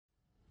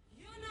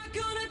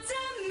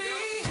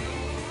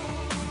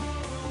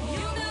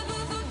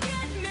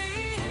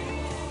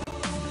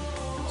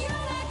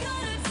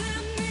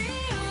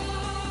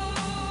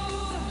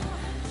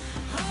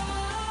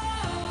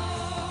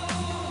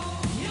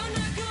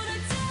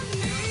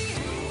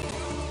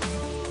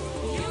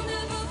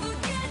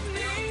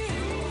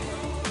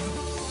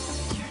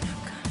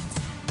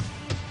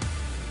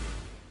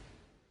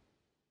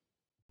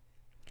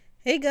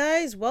Hey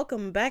guys,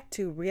 welcome back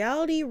to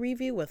Reality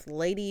Review with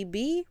Lady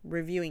B,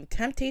 reviewing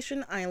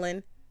Temptation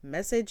Island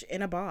Message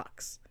in a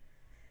Box.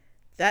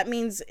 That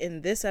means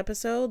in this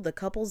episode, the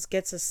couples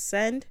get to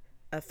send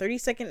a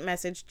 30-second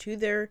message to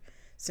their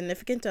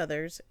significant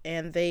others,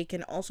 and they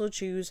can also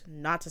choose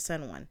not to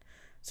send one.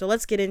 So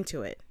let's get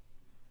into it.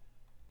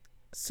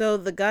 So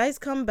the guys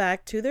come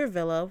back to their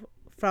villa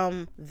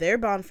from their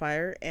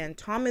bonfire, and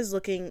Tom is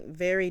looking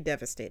very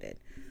devastated.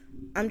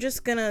 I'm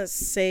just gonna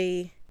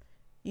say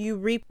you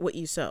reap what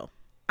you sow.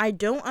 I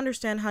don't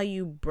understand how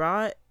you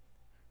brought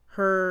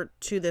her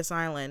to this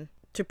island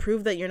to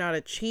prove that you're not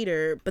a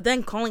cheater, but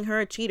then calling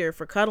her a cheater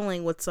for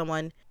cuddling with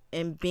someone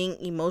and being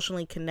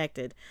emotionally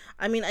connected.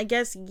 I mean, I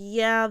guess,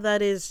 yeah,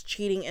 that is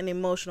cheating in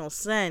emotional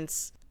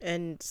sense,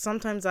 and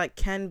sometimes that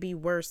can be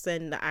worse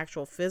than the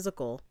actual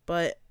physical,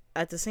 but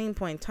at the same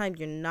point in time,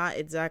 you're not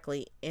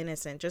exactly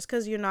innocent. Just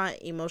because you're not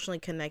emotionally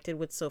connected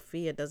with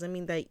Sophia doesn't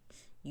mean that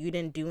you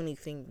didn't do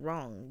anything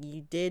wrong.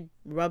 You did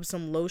rub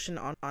some lotion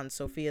on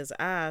Sophia's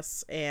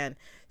ass and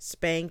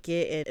spank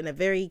it in a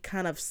very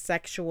kind of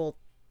sexual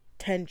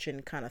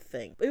tension kind of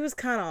thing. It was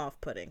kind of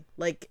off-putting.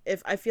 Like,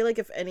 if I feel like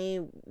if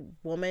any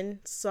woman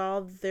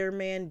saw their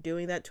man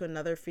doing that to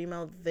another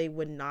female, they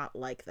would not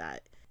like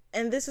that.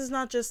 And this is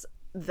not just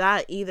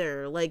that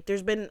either. Like,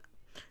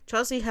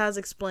 Chelsea has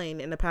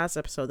explained in a past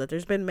episode that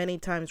there's been many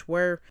times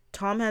where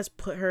Tom has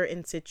put her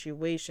in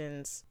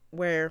situations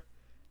where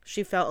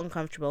she felt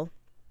uncomfortable,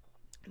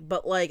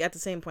 but like at the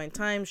same point in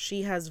time,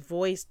 she has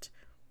voiced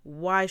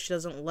why she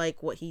doesn't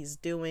like what he's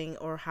doing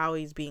or how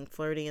he's being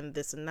flirty and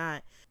this and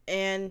that.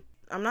 And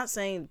I'm not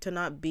saying to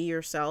not be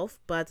yourself,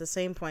 but at the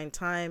same point in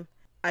time,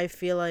 I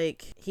feel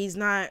like he's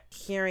not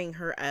hearing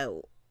her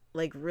out,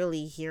 like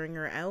really hearing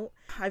her out.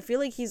 I feel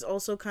like he's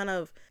also kind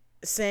of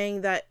saying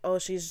that, oh,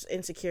 she's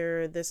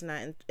insecure, this and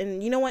that.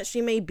 And you know what?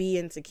 She may be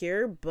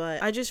insecure,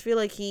 but I just feel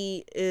like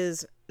he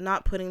is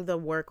not putting the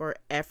work or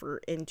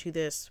effort into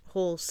this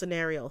whole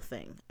scenario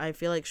thing. I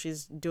feel like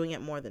she's doing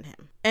it more than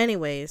him.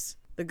 Anyways,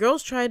 the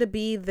girls try to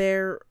be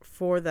there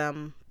for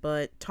them,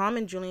 but Tom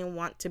and Julian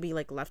want to be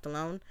like left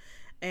alone.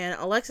 And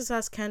Alexis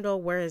asks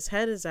Kendall where his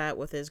head is at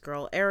with his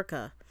girl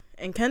Erica.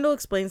 And Kendall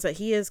explains that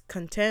he is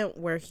content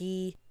where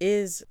he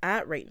is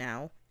at right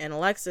now. And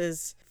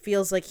Alexis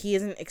feels like he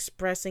isn't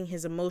expressing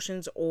his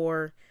emotions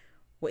or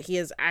what he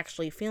is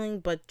actually feeling,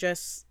 but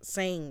just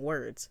saying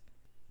words.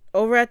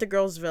 Over at the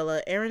girls'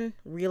 villa, Erin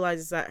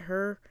realizes that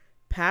her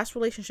past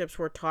relationships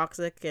were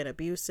toxic and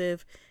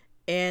abusive,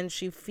 and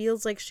she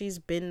feels like she's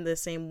been the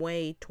same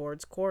way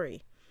towards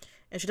Corey.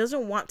 And she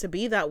doesn't want to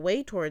be that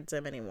way towards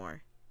him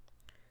anymore.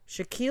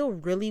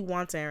 Shaquille really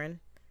wants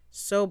Erin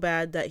so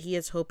bad that he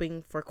is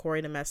hoping for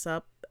Corey to mess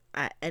up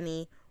at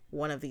any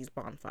one of these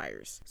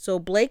bonfires. So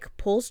Blake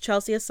pulls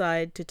Chelsea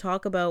aside to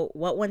talk about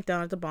what went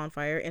down at the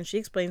bonfire, and she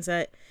explains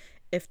that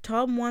if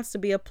Tom wants to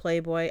be a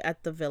playboy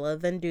at the villa,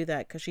 then do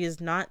that, because she is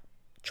not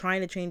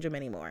trying to change him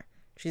anymore.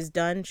 She's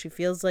done. She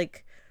feels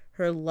like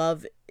her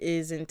love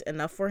isn't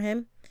enough for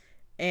him,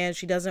 and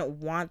she doesn't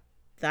want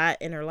that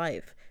in her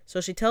life. So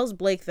she tells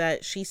Blake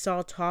that she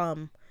saw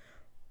Tom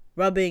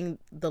rubbing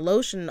the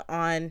lotion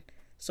on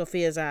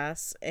Sophia's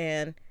ass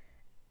and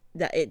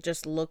that it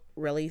just looked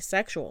really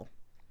sexual.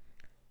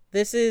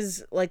 This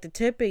is like the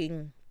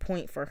tipping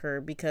point for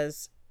her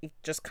because it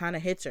just kind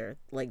of hits her.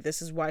 Like,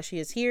 this is why she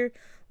is here.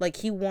 Like,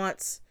 he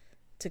wants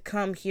to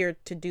come here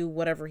to do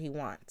whatever he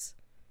wants.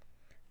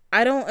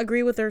 I don't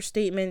agree with her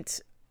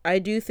statement. I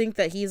do think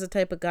that he's the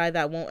type of guy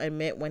that won't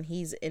admit when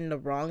he's in the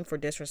wrong for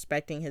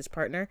disrespecting his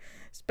partner,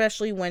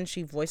 especially when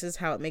she voices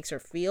how it makes her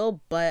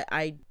feel, but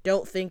I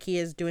don't think he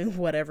is doing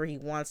whatever he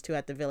wants to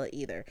at the villa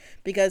either,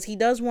 because he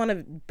does want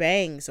to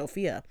bang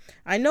Sophia.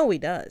 I know he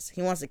does.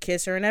 He wants to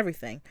kiss her and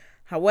everything.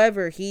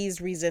 However, he's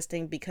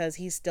resisting because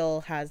he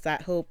still has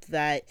that hope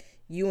that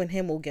you and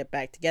him will get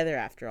back together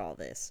after all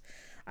this.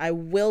 I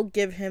will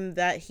give him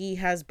that he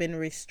has been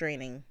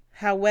restraining.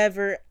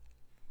 However,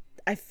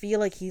 I feel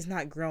like he's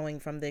not growing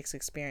from this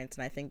experience,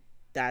 and I think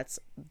that's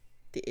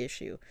the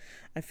issue.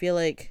 I feel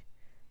like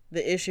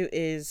the issue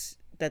is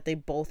that they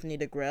both need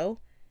to grow,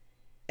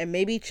 and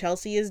maybe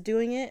Chelsea is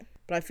doing it,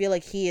 but I feel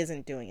like he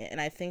isn't doing it, and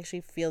I think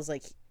she feels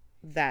like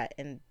that,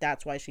 and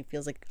that's why she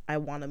feels like, I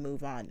want to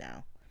move on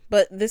now.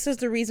 But this is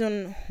the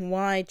reason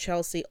why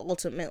Chelsea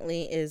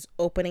ultimately is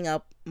opening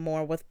up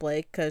more with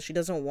Blake, because she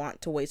doesn't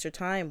want to waste her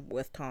time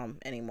with Tom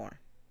anymore.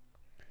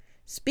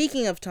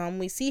 Speaking of Tom,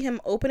 we see him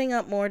opening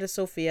up more to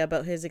Sophia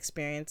about his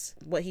experience,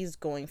 what he's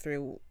going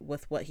through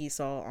with what he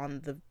saw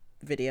on the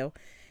video.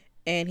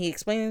 And he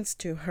explains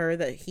to her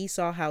that he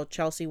saw how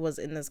Chelsea was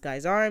in this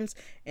guy's arms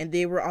and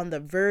they were on the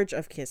verge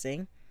of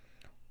kissing,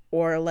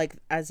 or like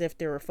as if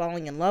they were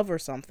falling in love or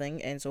something.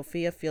 And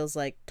Sophia feels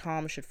like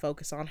Tom should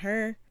focus on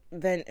her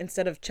then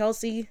instead of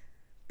Chelsea,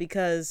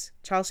 because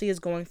Chelsea is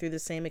going through the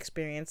same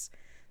experience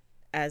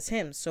as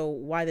him. So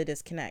why the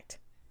disconnect?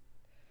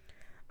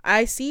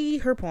 I see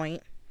her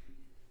point.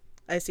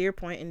 I see her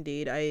point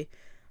indeed. I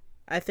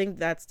think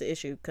that's the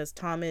issue, because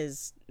Tom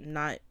is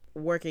not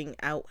working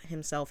out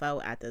himself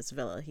out at this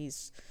villa.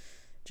 He's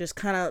just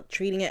kind of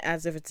treating it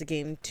as if it's a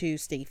game to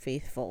stay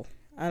faithful.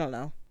 I don't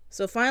know.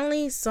 So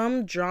finally,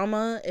 some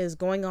drama is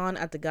going on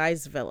at the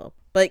guy's villa.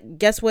 But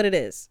guess what it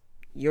is?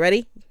 You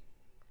ready?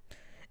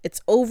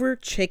 It's over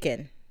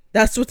chicken.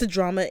 That's what the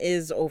drama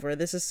is over.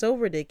 This is so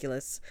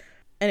ridiculous.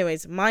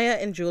 Anyways, Maya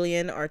and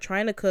Julian are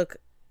trying to cook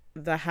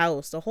the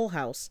whole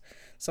house,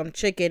 some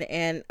chicken,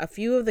 and a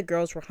few of the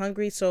girls were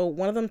hungry, so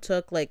one of them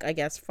took, like, I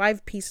guess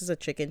 5 pieces of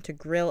chicken to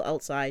grill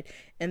outside,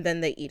 and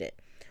then they eat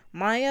it.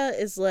 Maya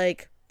is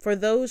like, for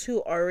those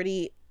who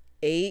already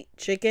ate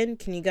chicken,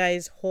 can you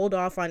guys hold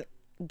off on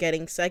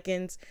getting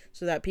seconds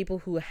so that people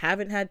who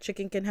haven't had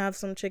chicken can have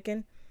some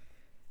chicken?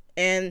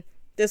 And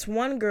this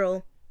one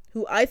girl,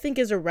 who I think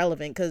is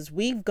irrelevant because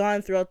we've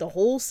gone throughout the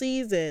whole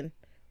season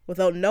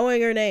without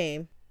knowing her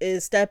name,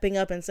 is stepping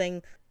up and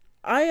saying,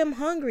 I am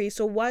hungry,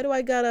 so why do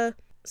I gotta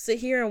sit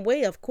here and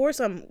wait? Of course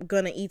I'm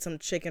gonna eat some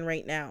chicken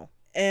right now.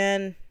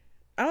 And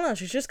I don't know,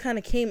 she just kind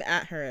of came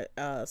at her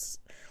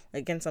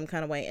like in some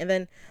kind of way. And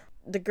then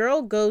the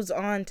girl goes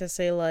on to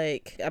say,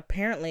 like,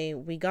 apparently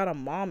we got a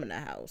mom in the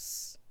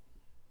house.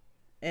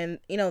 And,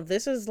 you know,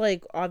 this is,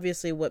 like,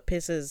 obviously what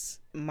pisses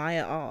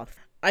Maya off.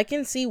 I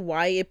can see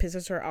why it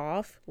pisses her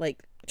off.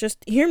 Like,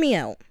 just hear me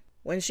out.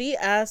 When she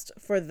asked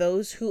for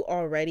those who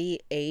already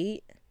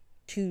ate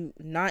to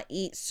not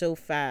eat so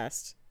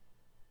fast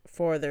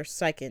for their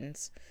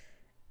seconds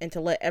and to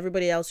let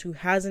everybody else who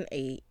hasn't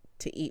ate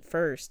to eat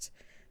first,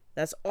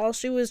 that's all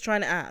she was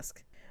trying to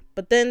ask.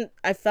 But then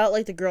I felt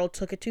like the girl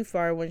took it too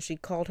far when she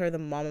called her the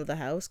mom of the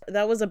house.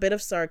 That was a bit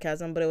of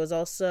sarcasm, but it was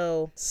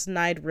also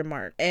snide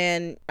remark.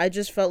 And I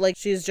just felt like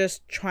she's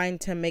just trying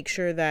to make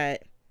sure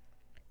that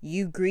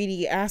you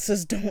greedy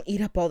asses don't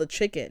eat up all the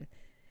chicken.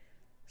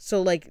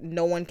 So, like,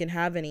 no one can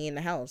have any in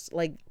the house.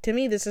 Like, to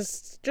me, this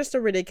is just a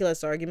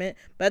ridiculous argument.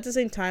 But at the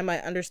same time, I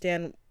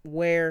understand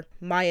where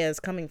Maya is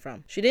coming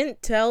from. She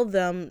didn't tell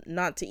them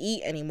not to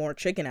eat any more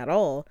chicken at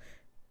all.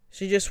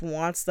 She just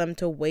wants them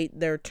to wait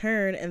their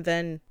turn and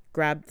then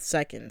grab the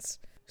seconds.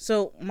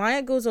 So,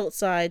 Maya goes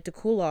outside to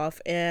cool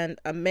off, and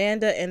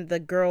Amanda and the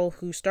girl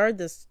who started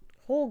this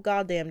whole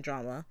goddamn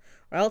drama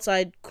are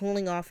outside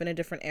cooling off in a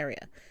different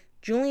area.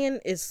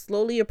 Julian is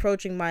slowly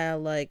approaching Maya,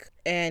 like,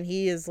 and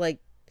he is, like,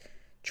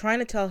 trying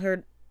to tell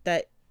her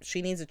that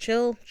she needs to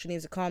chill, she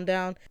needs to calm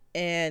down,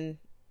 and,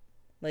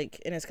 like,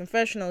 in his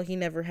confessional, he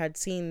never had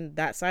seen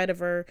that side of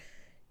her.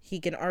 He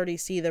can already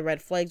see the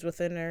red flags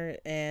within her,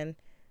 and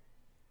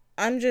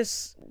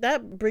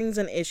that brings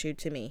an issue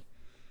to me.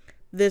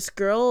 This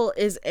girl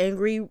is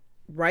angry,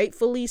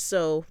 rightfully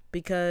so,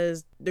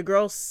 because the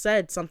girl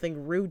said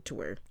something rude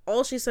to her.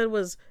 All she said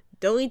was,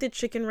 don't eat the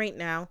chicken right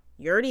now,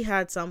 you already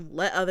had some,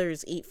 let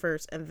others eat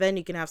first, and then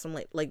you can have some,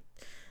 like,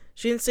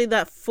 she didn't say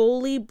that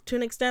fully to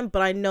an extent,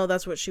 but I know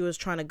that's what she was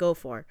trying to go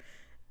for.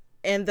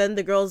 And then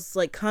the girl's,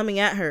 like, coming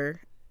at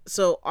her,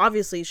 so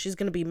obviously she's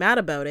gonna be mad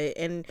about it,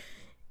 and,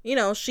 you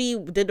know, she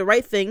did the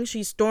right thing.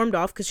 She stormed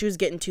off because she was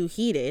getting too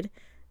heated.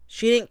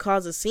 She didn't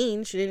cause a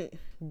scene, she didn't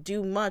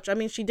do much. I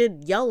mean, she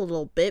did yell a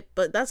little bit,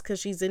 but that's because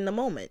she's in the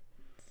moment.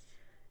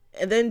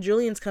 And then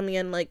Julian's coming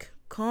in like,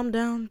 calm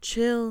down,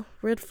 chill,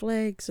 red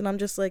flags, and I'm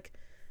just like,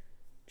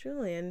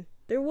 Julian,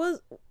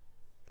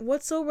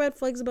 what's so red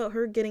flags about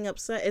her getting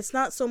upset? It's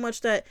not so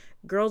much that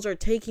girls are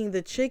taking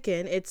the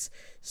chicken, it's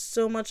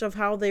so much of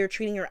how they're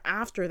treating her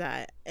after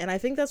that. And I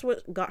think that's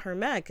what got her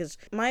mad, because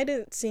Maya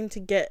didn't seem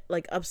to get,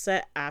 like,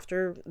 upset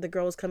after the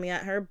girl was coming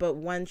at her, but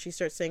when she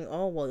starts saying,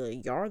 oh, well,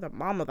 you're the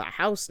mom of the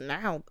house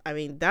now, I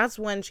mean, that's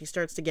when she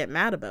starts to get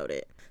mad about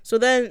it. So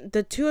then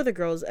the two other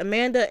girls,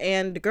 Amanda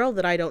and the girl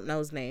that I don't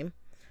know's name,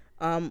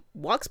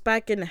 walks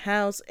back in the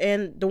house,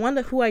 and the one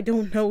who I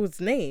don't know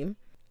his name,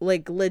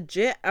 like,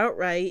 legit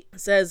outright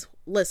says,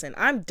 listen,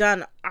 I'm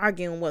done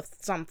arguing with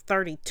some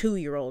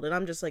 32-year-old. And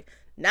I'm just like,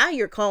 now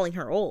you're calling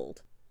her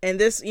old. And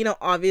this, you know,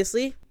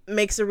 obviously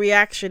makes a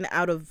reaction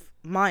out of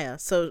Maya.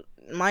 So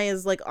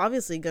Maya's, like,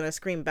 obviously gonna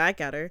scream back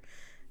at her.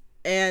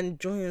 And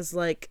Julian's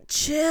like,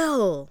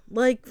 chill,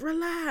 like,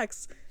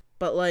 relax.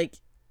 But, like,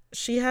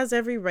 she has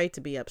every right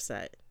to be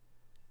upset.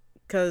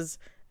 Because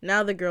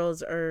now the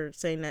girls are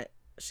saying that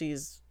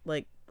she's,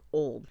 like,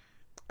 old.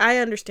 I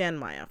understand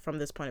Maya from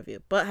this point of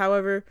view. But,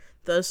 however,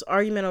 this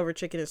argument over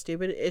chicken is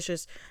stupid. It's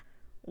just,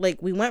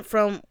 like, we went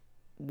from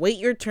wait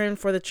your turn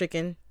for the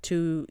chicken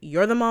to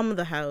you're the mom of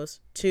the house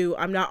to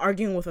I'm not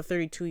arguing with a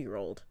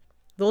 32-year-old.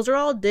 Those are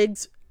all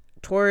digs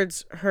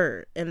towards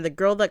her. And the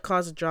girl that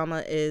caused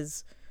drama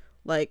is,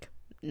 like,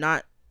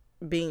 not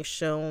being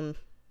shown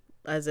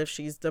as if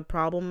she's the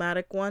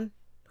problematic one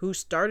who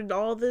started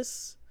all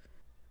this.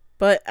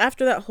 But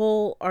after that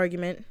whole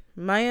argument,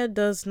 Maya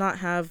does not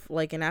have,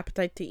 like, an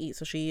appetite to eat,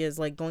 so she is,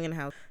 like, going in the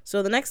house.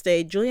 So the next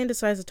day, Julian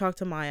decides to talk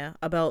to Maya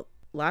about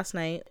last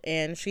night,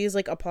 and she's,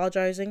 like,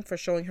 apologizing for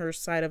showing her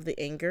side of the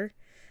anger,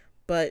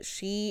 but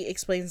she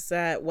explains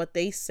that what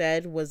they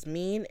said was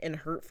mean and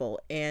hurtful,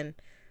 and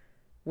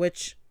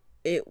which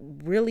it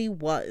really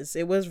was.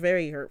 It was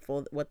very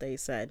hurtful, what they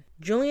said.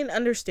 Julian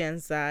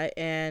understands that,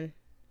 and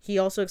he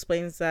also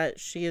explains that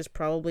she is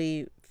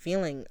probably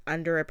feeling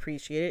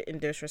underappreciated and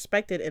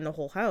disrespected in the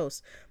whole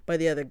house by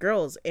the other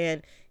girls,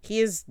 and he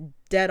is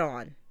dead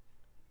on.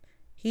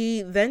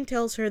 He then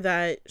tells her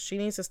that she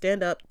needs to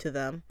stand up to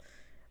them,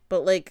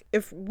 but like,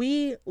 if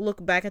we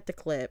look back at the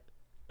clip,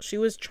 she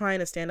was trying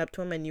to stand up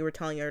to him and you were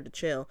telling her to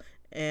chill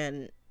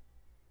and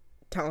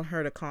telling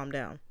her to calm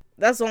down.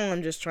 That's all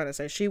I'm just trying to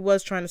say. She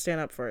was trying to stand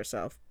up for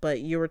herself,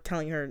 but you were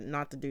telling her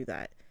not to do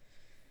that.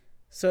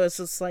 So it's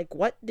just like,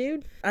 what,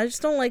 dude? I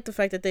just don't like the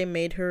fact that they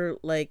made her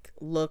like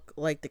look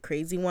like the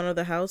crazy one of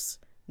the house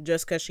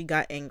just because she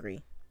got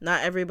angry.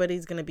 Not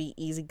everybody's gonna be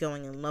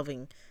easygoing and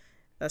loving.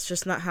 That's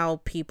just not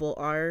how people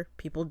are.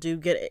 People do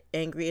get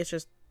angry. It's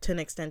just to an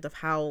extent of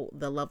how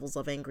the levels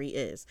of angry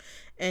is.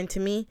 And to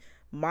me,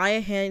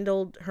 Maya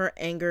handled her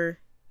anger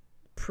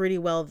pretty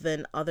well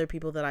than other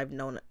people that I've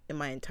known in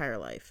my entire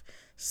life.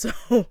 So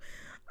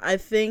I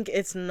think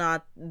it's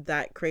not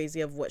that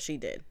crazy of what she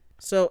did.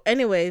 So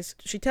anyways,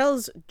 she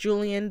tells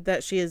Julian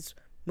that she has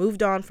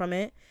moved on from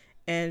it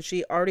and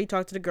she already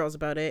talked to the girls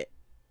about it,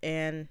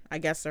 and I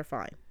guess they're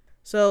fine.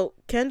 So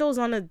Kendall's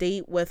on a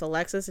date with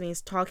Alexis and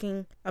he's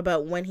talking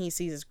about when he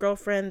sees his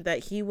girlfriend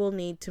that he will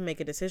need to make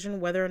a decision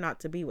whether or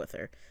not to be with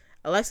her.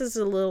 Alexis is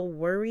a little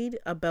worried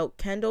about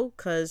Kendall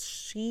because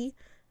she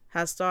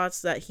has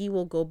thoughts that he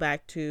will go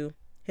back to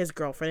his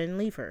girlfriend and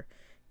leave her.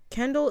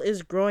 Kendall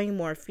is growing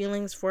more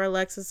feelings for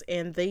Alexis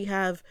and they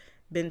have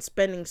been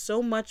spending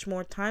so much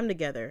more time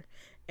together,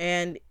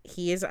 and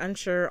he is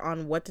unsure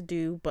on what to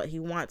do, but he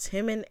wants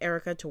him and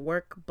Erica to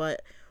work,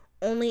 but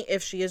only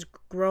if she is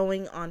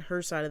growing on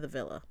her side of the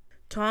villa.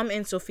 Tom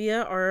and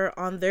Sophia are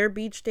on their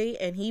beach date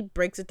and he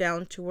breaks it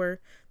down to her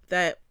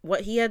that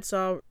what he had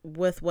saw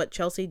with what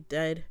Chelsea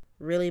did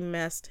really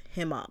messed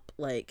him up.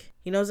 Like,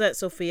 he knows that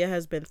Sophia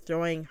has been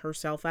throwing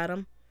herself at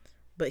him,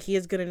 but he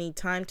is going to need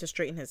time to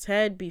straighten his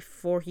head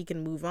before he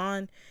can move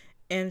on.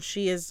 And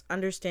she is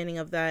understanding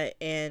of that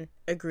and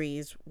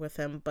agrees with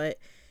him, but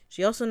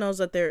she also knows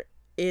that there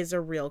is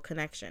a real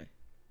connection.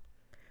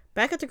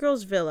 Back at the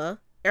girls' villa,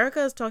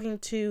 Erica is talking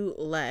to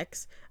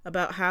Lex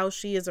about how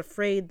she is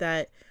afraid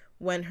that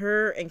when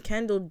her and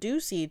Kendall do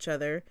see each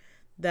other,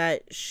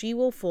 that she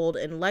will fold,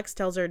 and Lex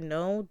tells her,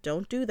 no,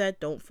 don't do that,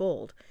 don't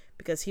fold,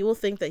 because he will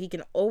think that he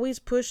can always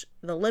push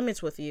the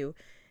limits with you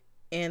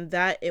and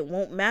that it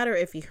won't matter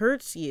if he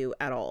hurts you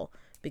at all,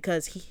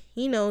 because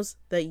he knows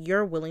that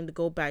you're willing to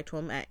go back to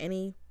him at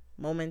any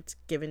moment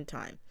given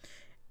time.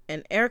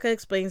 And Erica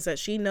explains that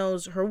she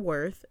knows her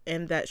worth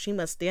and that she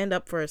must stand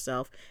up for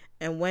herself,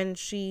 and when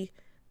she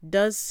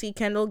does see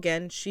Kendall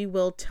again, she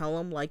will tell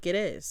him like it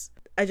is.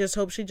 I just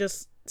hope she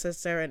just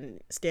sits there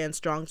and stands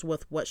strong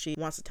with what she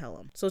wants to tell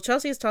him. So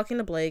Chelsea is talking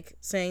to Blake,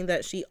 saying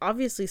that she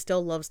obviously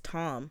still loves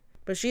Tom,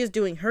 but she is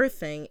doing her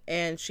thing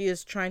and she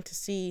is trying to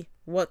see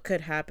what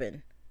could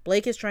happen.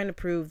 Blake is trying to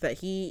prove that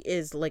he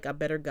is like a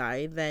better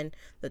guy than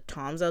the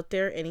Toms out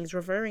there, and he's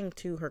referring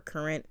to her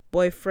current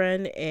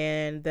boyfriend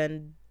and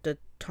then the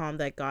Tom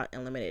that got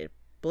eliminated.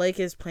 Blake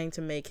is playing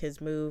to make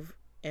his move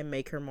and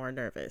make her more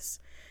nervous.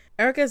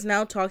 Erica is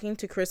now talking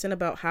to Kristen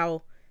about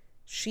how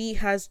she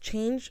has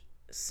changed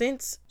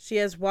since she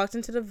has walked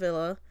into the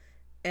villa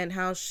and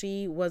how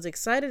she was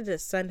excited to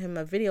send him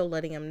a video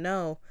letting him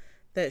know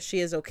that she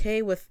is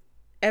okay with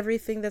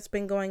everything that's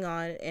been going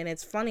on, and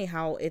it's funny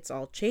how it's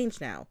all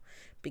changed now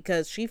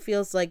because she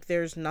feels like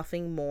there's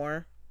nothing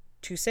more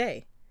to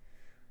say.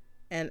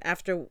 And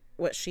after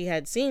what she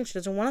had seen, she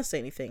doesn't want to say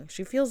anything.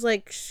 She feels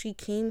like she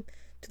came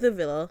to the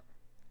villa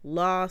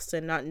lost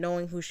and not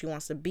knowing who she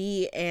wants to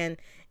be and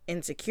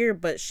insecure,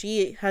 but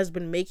she has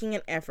been making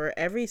an effort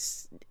every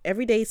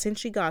day since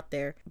she got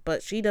there,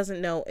 but she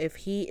doesn't know if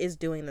he is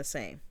doing the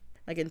same.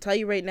 I can tell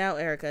you right now,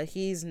 Erica,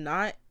 he's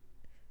not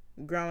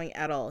growing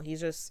at all.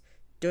 He's just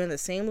doing the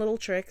same little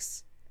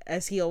tricks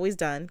as he always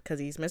done because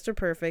he's Mr.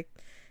 Perfect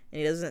and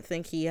he doesn't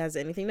think he has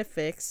anything to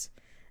fix.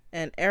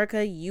 And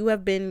Erica, you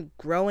have been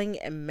growing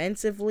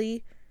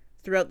immensely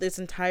throughout this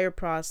entire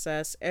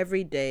process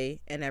every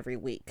day and every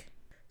week.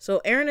 So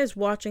Erin is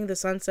watching the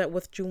sunset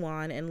with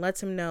Juwan and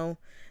lets him know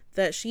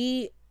that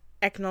she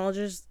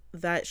acknowledges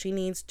that she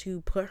needs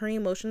to put her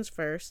emotions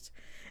first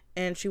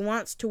and she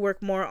wants to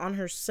work more on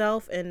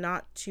herself and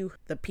not to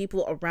the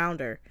people around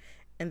her,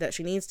 and that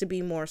she needs to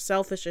be more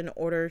selfish in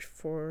order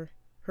for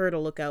her to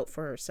look out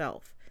for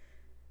herself.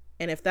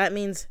 And if that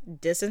means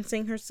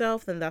distancing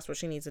herself, then that's what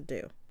she needs to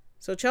do.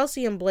 So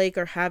Chelsea and Blake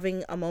are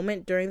having a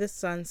moment during the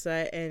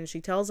sunset and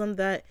she tells him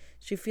that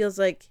she feels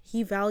like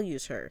he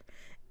values her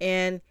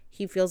and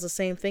he feels the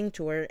same thing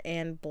to her,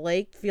 and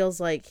Blake feels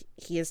like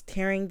he is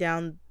tearing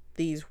down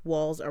these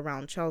walls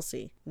around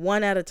Chelsea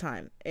one at a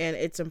time, and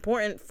it's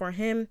important for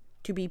him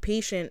to be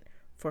patient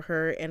for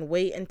her and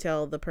wait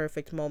until the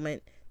perfect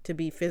moment to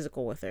be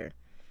physical with her.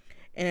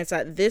 And it's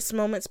at this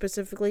moment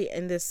specifically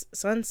in this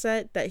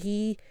sunset that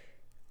he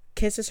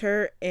kisses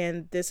her,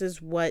 and this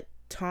is what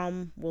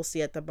Tom will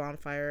see at the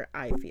bonfire,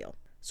 I feel.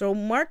 So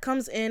Mark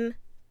comes in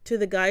to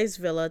the guys'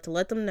 villa to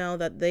let them know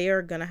that they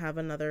are gonna have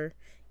another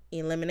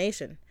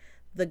elimination.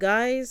 The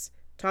guys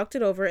talked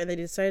it over and they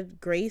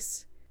decided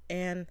Grace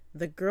and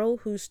the girl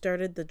who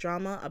started the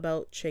drama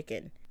about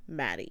chicken.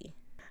 Maddie.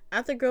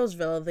 At the girls'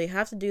 villa, they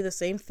have to do the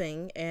same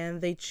thing,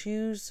 and they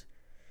choose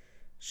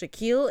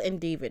Shaquille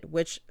and David,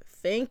 which,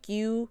 thank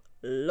you,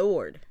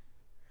 Lord.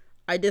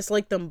 I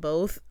dislike them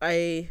both.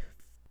 I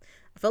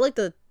felt like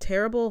the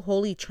terrible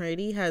Holy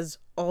Trinity has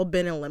all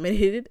been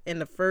eliminated,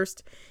 and the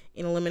first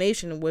in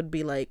elimination would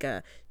be like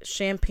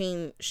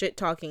champagne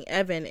shit-talking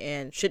Evan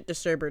and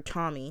shit-disturber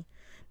Tommy.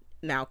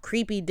 Now,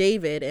 creepy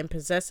David and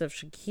possessive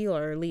Shaquille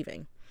are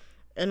leaving.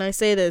 And I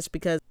say this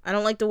because I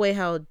don't like the way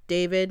how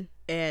David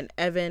and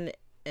Evan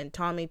and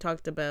Tommy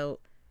talked about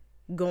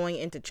going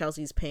into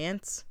Chelsea's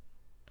pants.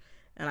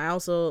 And I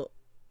also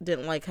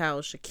didn't like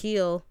how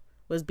Shaquille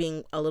was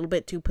being a little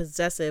bit too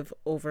possessive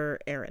over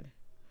Aaron.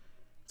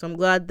 So I'm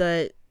glad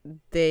that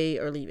they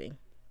are leaving.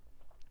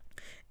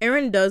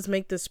 Aaron does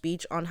make the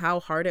speech on how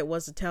hard it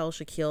was to tell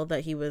Shaquille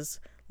that he was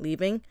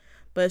leaving,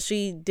 but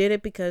she did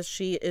it because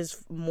she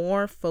is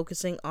more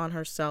focusing on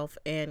herself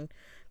and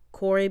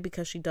Corey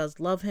because she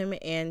does love him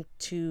and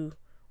to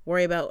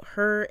worry about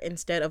her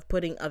instead of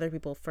putting other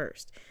people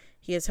first.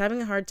 He is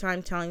having a hard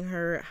time telling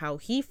her how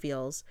he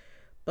feels,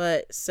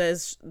 but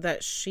says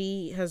that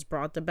she has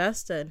brought the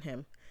best in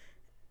him.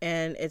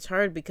 And it's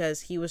hard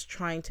because he was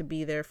trying to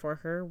be there for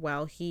her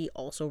while he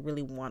also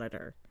really wanted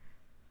her.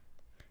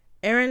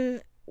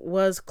 Aaron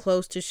was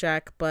close to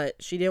Shaq,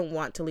 but she didn't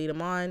want to lead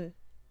him on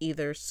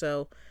either,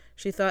 so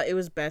she thought it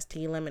was best to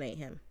eliminate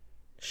him.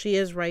 She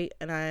is right,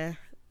 and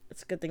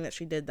it's a good thing that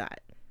she did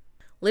that.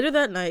 Later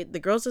that night, the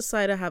girls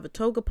decide to have a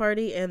toga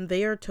party, and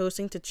they are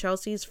toasting to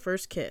Chelsea's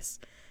first kiss.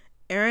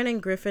 Aaron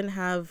and Griffin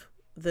have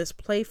this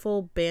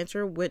playful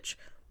banter, which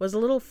was a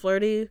little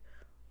flirty.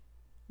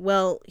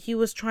 Well, he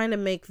was trying to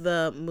make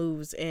the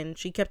moves, and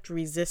she kept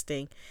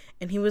resisting,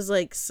 and he was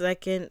like,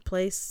 second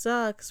place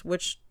sucks,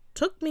 which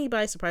took me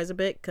by surprise a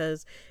bit,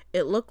 because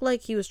it looked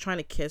like he was trying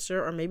to kiss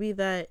her, or maybe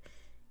that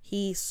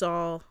he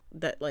saw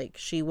that like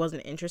she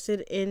wasn't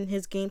interested in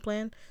his game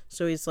plan,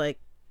 so he's like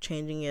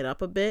changing it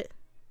up a bit.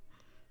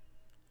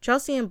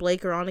 Chelsea and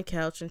Blake are on the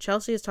couch, and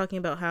Chelsea is talking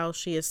about how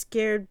she is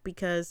scared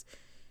because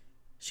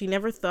she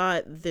never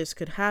thought this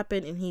could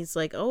happen, and he's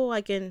like,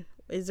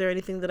 is there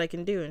anything that I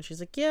can do? And she's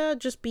like, yeah,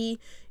 just be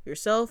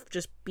yourself,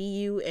 just be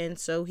you. And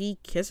so he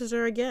kisses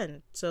her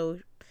again, so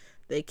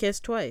they kiss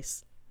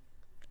twice.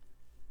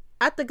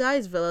 At the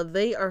guys' villa,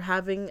 they are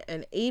having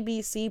an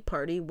ABC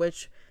party,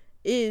 which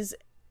is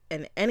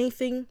an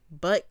anything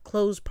but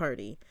clothes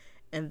party.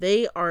 And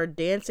they are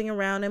dancing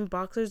around in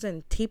boxers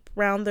and tape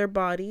around their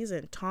bodies.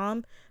 And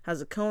Tom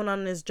has a cone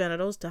on his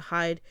genitals to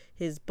hide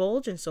his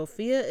bulge. And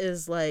Sophia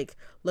is like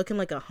looking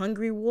like a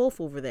hungry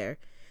wolf over there.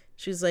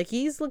 She's like,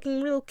 he's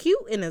looking real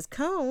cute in his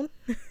cone.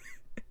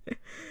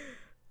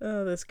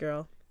 Oh, this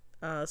girl.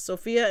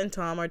 Sophia and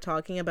Tom are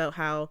talking about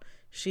how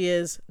she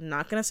is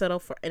not going to settle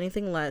for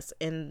anything less.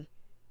 And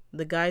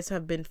the guys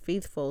have been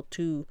faithful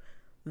to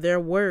their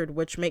word,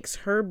 which makes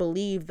her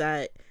believe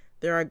that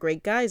there are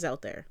great guys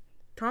out there.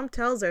 Tom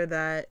tells her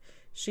that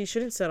she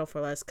shouldn't settle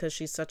for less because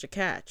she's such a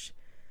catch.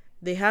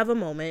 They have a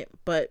moment,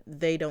 but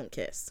they don't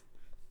kiss.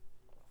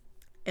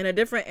 In a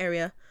different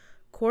area,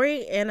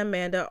 Corey and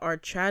Amanda are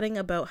chatting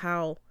about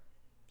how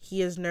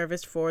he is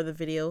nervous for the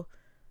video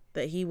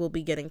that he will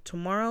be getting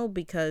tomorrow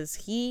because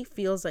he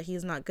feels that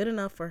he's not good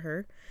enough for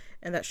her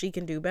and that she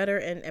can do better.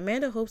 And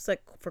Amanda hopes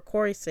that for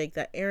Corey's sake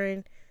that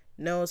Aaron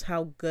knows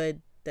how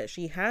good that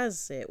she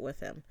has it with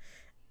him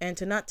and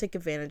to not take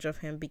advantage of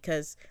him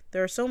because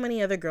there are so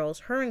many other girls,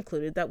 her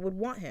included, that would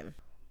want him.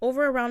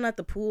 Over around at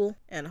the pool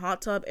and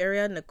hot tub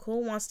area,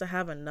 Nicole wants to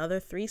have another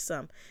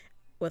threesome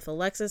with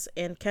Alexis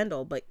and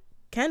Kendall, but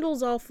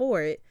Kendall's all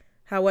for it.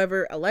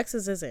 However,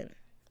 Alexis isn't.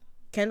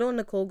 Kendall and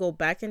Nicole go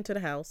back into the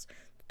house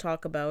to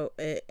talk about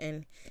it,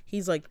 and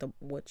he's like,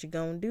 what you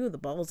gonna do? The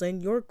ball's in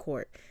your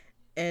court.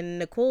 And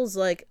Nicole's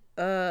like,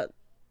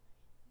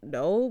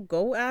 no,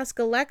 go ask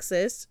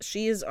Alexis.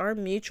 She is our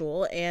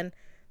mutual, and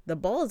the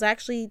ball is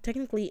actually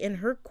technically in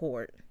her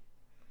court,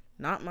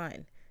 not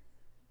mine.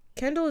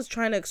 Kendall is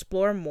trying to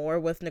explore more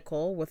with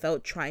Nicole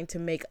without trying to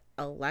make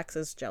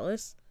Alexis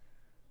jealous.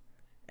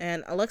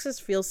 And Alexis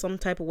feels some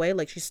type of way,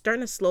 like she's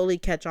starting to slowly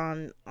catch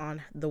on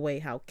the way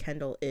how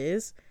Kendall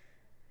is.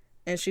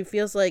 And she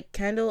feels like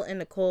Kendall and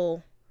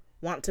Nicole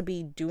want to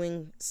be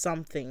doing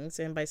some things,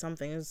 and by some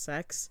things,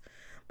 sex,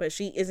 but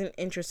she isn't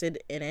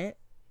interested in it.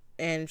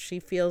 And she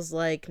feels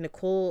like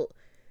Nicole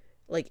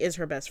is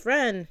her best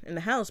friend in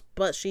the house,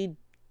 but she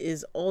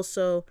is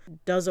also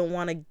doesn't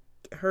want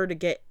her to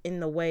get in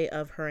the way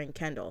of her and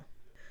Kendall.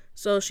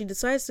 So she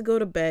decides to go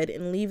to bed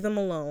and leave them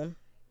alone.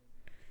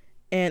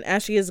 And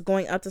as she is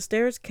going up the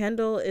stairs,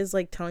 Kendall is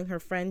telling her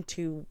friend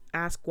to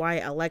ask why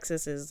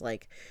Alexis is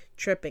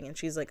tripping, and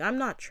she's like, I'm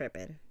not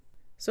tripping.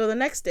 So the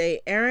next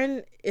day,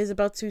 Erin is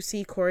about to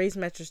see Corey's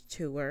message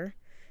to her.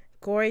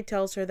 Corey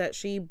tells her that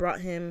she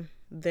brought him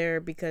there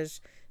because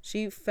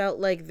she felt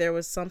like there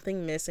was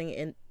something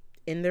missing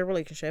in their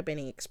relationship, and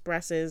he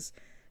expresses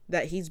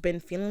that he's been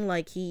feeling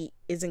like he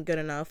isn't good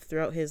enough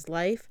throughout his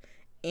life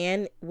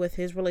and with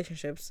his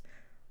relationships,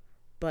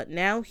 but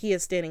now he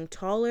is standing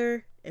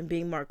taller and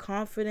being more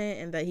confident,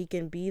 and that he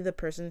can be the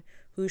person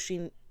who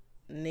she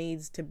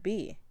needs to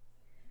be.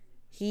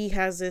 He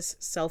has this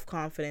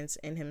self-confidence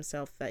in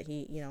himself that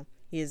he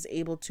is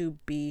able to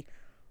be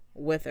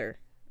with her.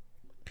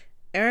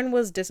 Aaron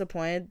was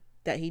disappointed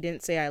that he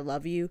didn't say I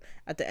love you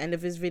at the end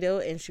of his video,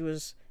 and she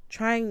was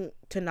trying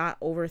to not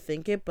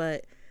overthink it,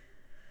 but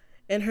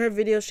in her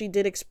video she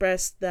did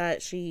express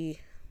that she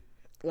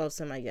loves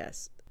him, I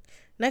guess.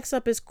 Next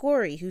up is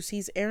Corey, who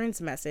sees Aaron's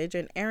message,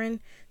 and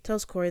Aaron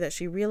tells Corey that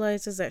she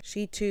realizes that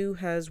she too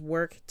has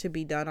work to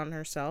be done on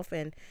herself,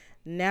 and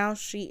now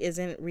she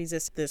isn't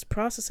resisting this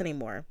process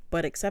anymore,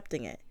 but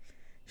accepting it.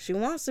 She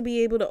wants to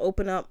be able to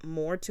open up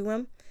more to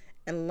him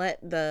and let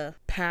the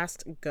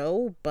past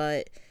go,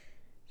 but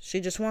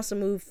she just wants to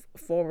move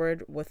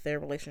forward with their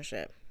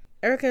relationship.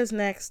 Erica is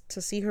next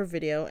to see her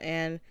video,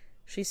 and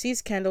she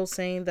sees Kendall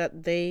saying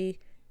that they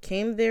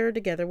came there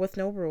together with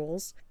no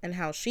rules, and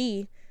how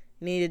she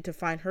needed to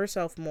find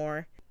herself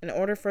more in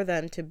order for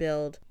them to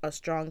build a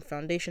strong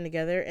foundation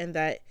together, and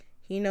that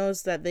he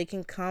knows that they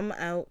can come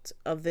out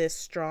of this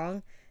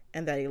strong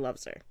and that he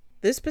loves her.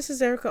 This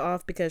pisses Erica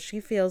off because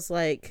she feels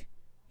like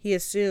he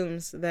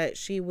assumes that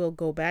she will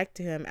go back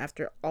to him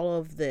after all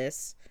of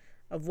this,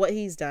 of what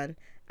he's done,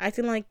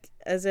 acting like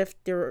as if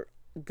they're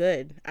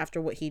good after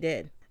what he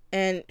did.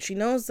 And she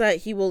knows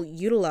that he will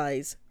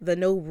utilize the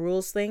no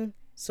rules thing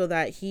so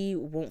that he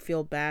won't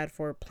feel bad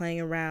for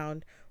playing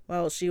around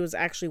while she was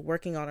actually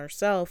working on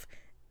herself,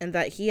 and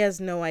that he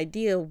has no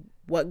idea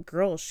what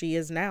girl she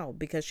is now,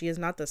 because she is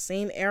not the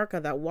same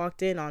Erica that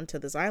walked in onto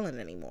this island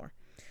anymore.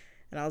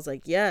 And I was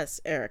like, yes,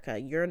 Erica,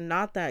 you're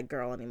not that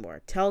girl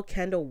anymore. Tell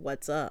Kendall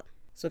what's up.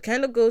 So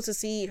Kendall goes to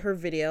see her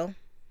video,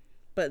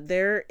 but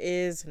there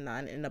is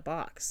none in the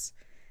box.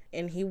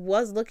 And he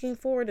was looking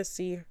forward to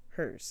see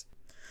hers.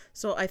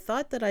 So I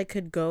thought that I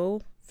could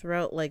go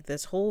throughout like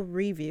this whole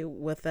review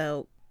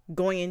without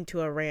going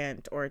into a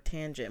rant or a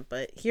tangent,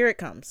 but here it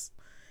comes.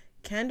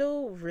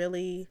 Kendall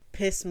really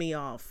pissed me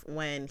off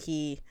when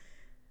he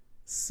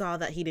saw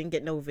that he didn't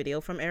get no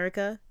video from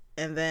Erica,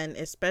 and then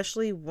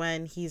especially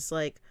when he's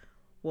like,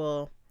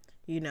 well,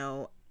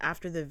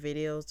 after the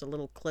videos, the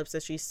little clips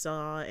that she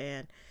saw,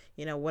 and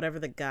whatever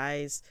the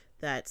guys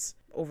that's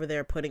over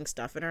there putting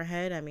stuff in her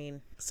head, I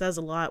mean, says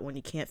a lot when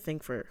you can't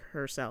think for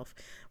herself.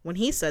 When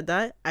he said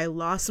that, I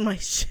lost my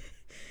shit.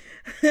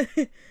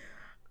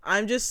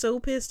 I'm just so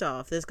pissed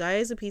off. This guy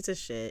is a piece of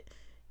shit.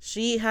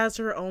 She has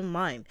her own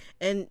mind.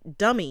 And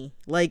dummy,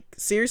 like,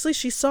 seriously,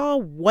 she saw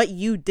what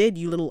you did,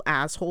 you little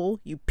asshole.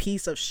 You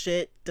piece of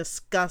shit,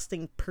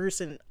 disgusting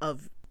person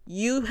of...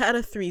 You had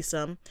a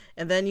threesome,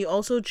 and then you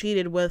also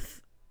cheated with...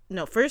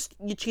 No, first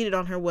you cheated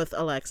on her with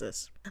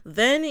Alexis.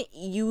 Then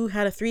you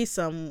had a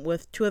threesome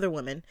with 2 other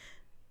women.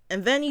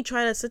 And then you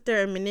try to sit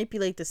there and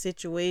manipulate the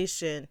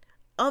situation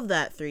of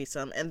that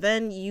threesome, and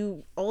then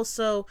you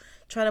also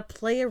try to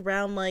play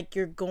around like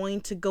you're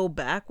going to go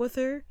back with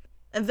her,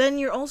 and then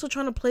you're also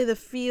trying to play the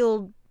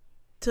field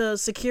to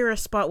secure a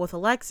spot with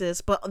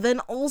Alexis, but then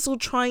also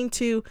trying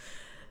to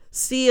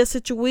see a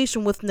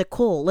situation with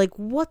Nicole. Like,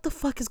 what the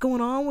fuck is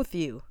going on with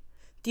you?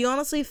 Do you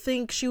honestly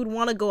think she would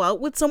want to go out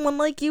with someone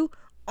like you?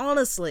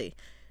 Honestly,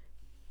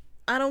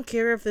 I don't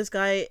care if this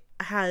guy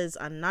has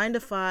a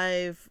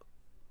 9-to-5.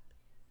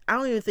 I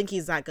don't even think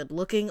he's that good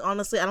looking,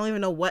 honestly. I don't even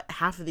know what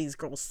half of these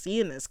girls see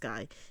in this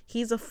guy.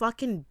 He's a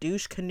fucking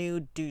douche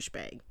canoe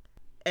douchebag.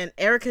 And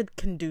Erica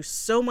can do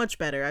so much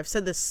better. I've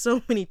said this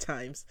so many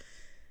times.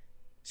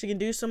 She can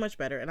do so much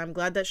better. And I'm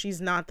glad that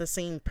she's not the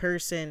same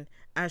person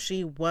as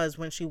she was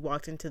when she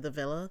walked into the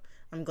villa.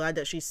 I'm glad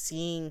that she's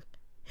seeing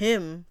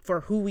him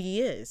for who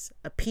he is.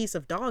 A piece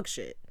of dog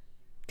shit.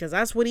 Because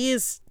that's what he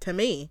is to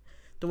me.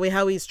 The way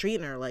how he's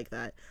treating her like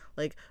that.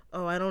 Like,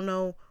 oh, I don't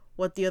know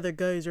what the other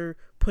guys are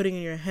putting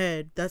in your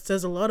head. That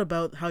says a lot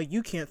about how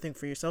you can't think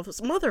for yourself. This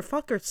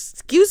motherfucker,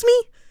 excuse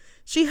me?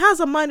 She has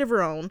a mind of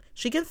her own.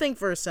 She can think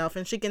for herself,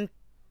 and she can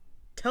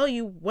tell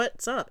you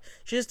what's up.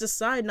 She just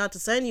decide not to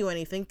send you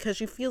anything because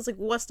she feels like,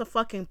 what's the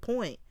fucking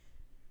point?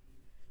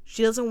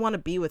 She doesn't want to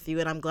be with you,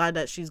 and I'm glad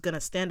that she's going to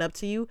stand up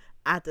to you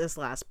at this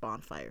last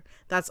bonfire.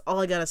 That's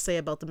all I got to say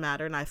about the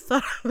matter, and I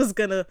thought I was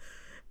going to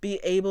be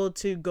able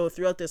to go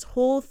throughout this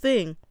whole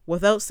thing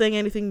without saying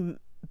anything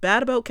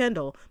bad about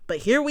Kendall, but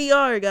here we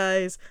are,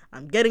 guys.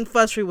 I'm getting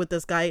frustrated with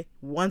this guy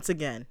once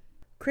again.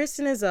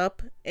 Kristen is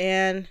up,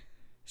 and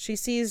she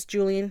sees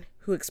Julian,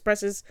 who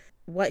expresses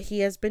what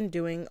he has been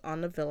doing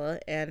on the villa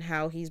and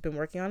how he's been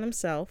working on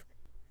himself,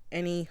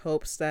 and he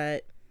hopes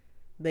that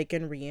they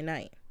can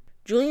reunite.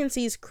 Julian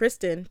sees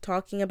Kristen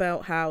talking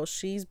about how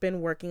she's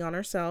been working on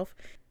herself,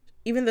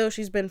 even though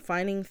she's been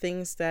finding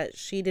things that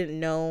she didn't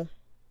know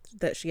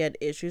that she had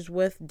issues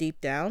with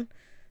deep down,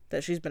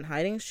 that she's been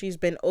hiding. She's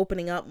been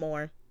opening up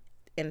more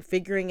and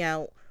figuring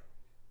out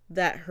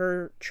that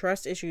her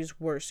trust issues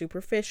were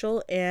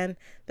superficial and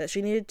that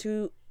she needed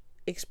to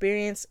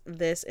experience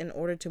this in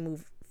order to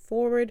move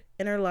forward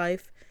in her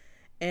life,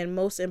 and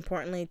most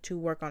importantly to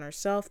work on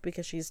herself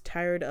because she's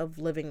tired of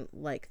living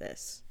like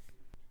this.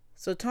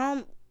 So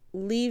Tom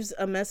leaves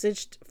a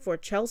message for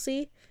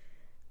Chelsea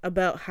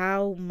about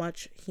how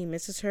much he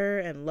misses her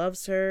and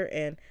loves her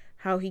and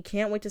how he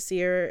can't wait to see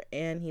her,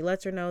 and he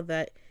lets her know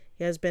that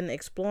he has been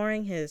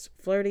exploring his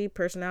flirty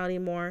personality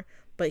more,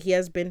 but he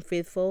has been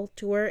faithful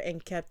to her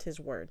and kept his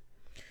word.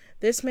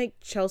 This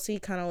makes Chelsea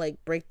kind of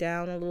like break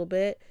down a little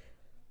bit.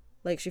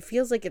 Like, she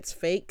feels like it's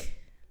fake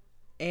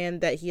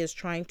and that he is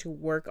trying to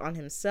work on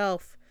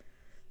himself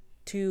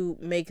to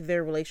make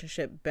their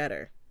relationship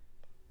better.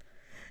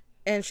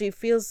 And she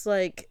feels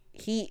like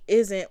he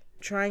isn't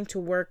trying to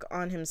work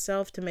on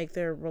himself to make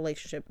their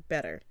relationship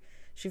better.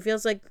 She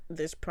feels like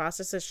this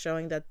process is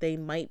showing that they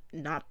might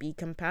not be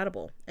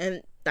compatible.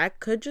 And that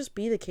could just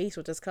be the case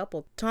with this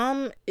couple.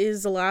 Tom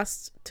is the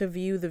last to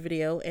view the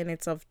video, and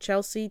it's of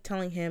Chelsea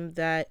telling him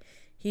that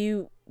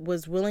he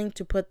was willing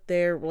to put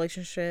their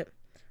relationship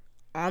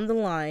on the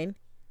line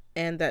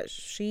and that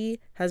she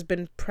has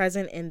been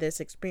present in this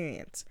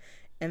experience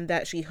and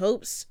that she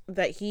hopes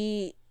that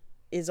he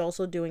is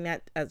also doing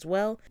that as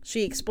well.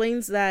 She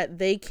explains that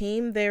they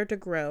came there to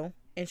grow,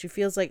 and she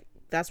feels like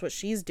that's what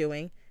she's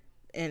doing,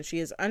 and she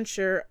is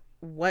unsure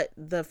what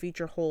the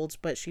future holds,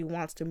 but she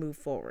wants to move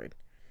forward.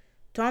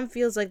 Tom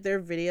feels like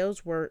their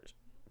videos were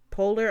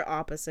polar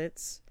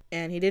opposites,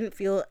 and he didn't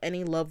feel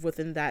any love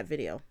within that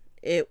video.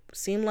 It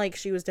seemed like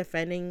she was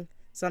defending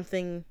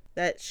something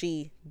that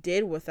she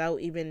did without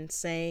even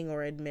saying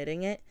or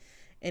admitting it,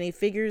 and he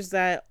figures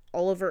that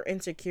all of her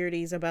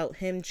insecurities about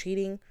him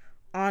cheating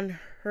on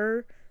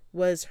her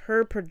was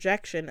her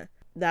projection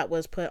that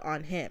was put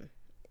on him.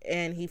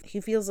 And he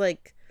feels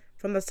like,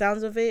 from the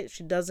sounds of it,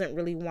 she doesn't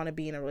really want to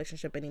be in a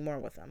relationship anymore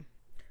with him.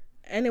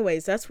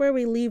 Anyways, that's where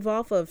we leave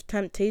off of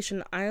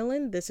Temptation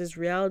Island. This is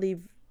Reality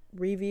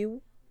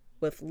Review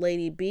with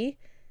Lady B,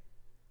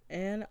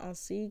 and I'll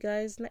see you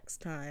guys next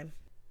time.